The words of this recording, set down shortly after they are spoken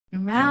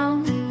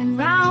Round and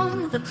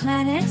round the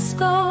planets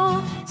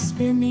go,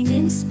 spinning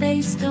in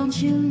space,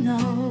 don't you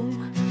know?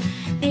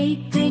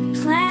 8 big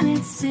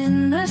planets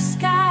in the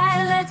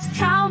sky, let's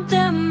count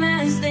them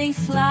as they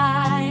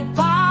fly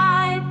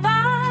by.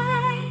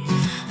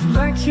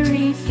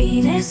 Mercury,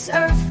 Venus,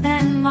 Earth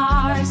and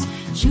Mars,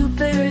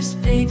 Jupiter's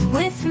big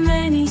with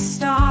many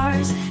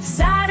stars,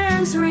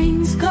 Saturn's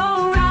rings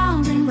go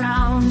round and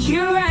round,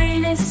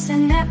 Uranus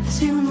and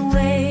Neptune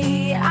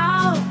way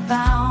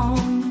outbound.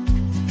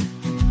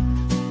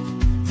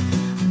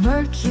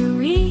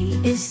 Mercury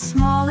is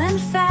small and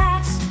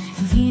fast,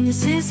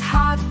 Venus is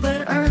hot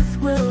but Earth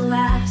will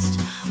last,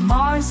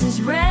 Mars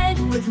is red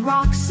with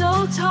rocks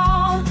so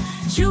tall,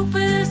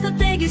 Jupiter's the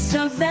biggest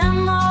of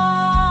them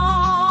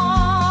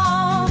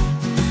all.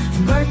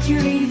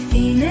 Mercury,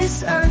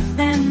 Venus, Earth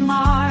and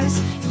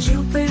Mars,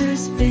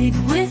 Jupiter's big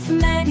with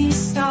many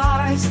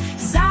stars,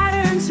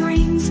 Saturn's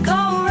rings go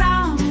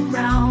round and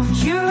round,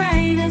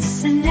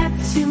 Uranus and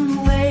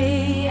Neptune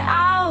way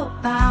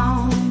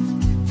outbound.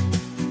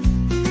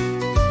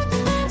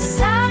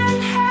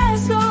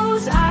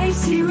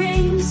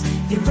 Rings,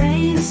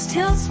 Uranus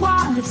tilts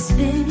while it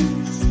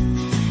spins,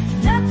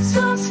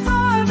 Neptune's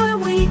far but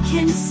we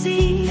can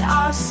see,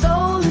 our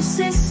solar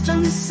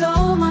system's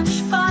so much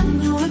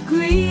fun, you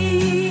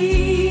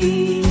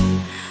agree?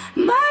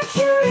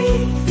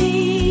 Mercury,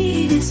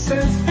 Venus,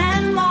 Earth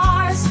and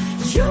Mars,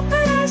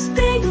 Jupiter's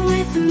big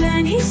with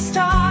many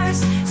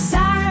stars,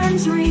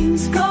 Saturn's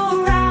rings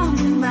go round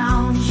and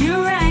round,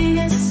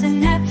 Uranus and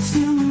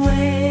Neptune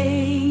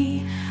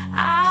way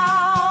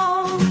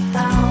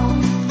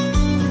outbound.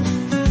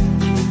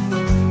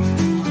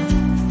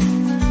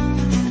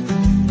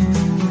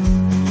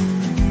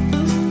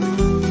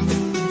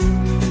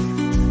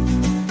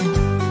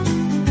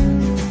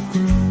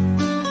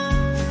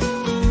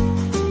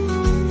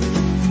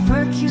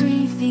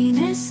 Mercury,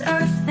 Venus,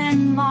 Earth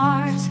and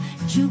Mars,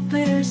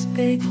 Jupiter's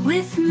big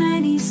with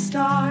many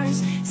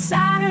stars,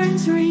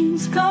 Saturn's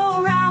rings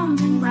go round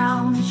and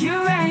round,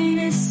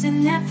 Uranus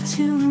and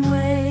Neptune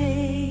way